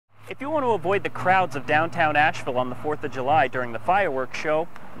If you want to avoid the crowds of downtown Asheville on the 4th of July during the fireworks show,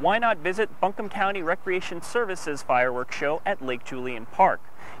 why not visit Buncombe County Recreation Services fireworks show at Lake Julian Park?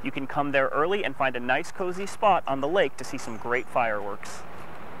 You can come there early and find a nice cozy spot on the lake to see some great fireworks.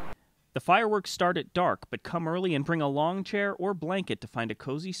 The fireworks start at dark, but come early and bring a lawn chair or blanket to find a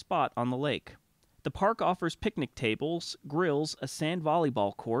cozy spot on the lake. The park offers picnic tables, grills, a sand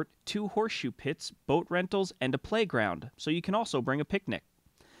volleyball court, 2 horseshoe pits, boat rentals, and a playground, so you can also bring a picnic.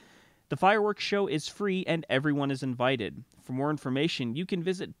 The fireworks show is free and everyone is invited. For more information, you can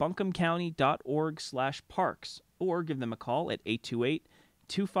visit buncombecounty.org/parks or give them a call at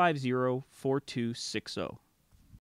 828-250-4260.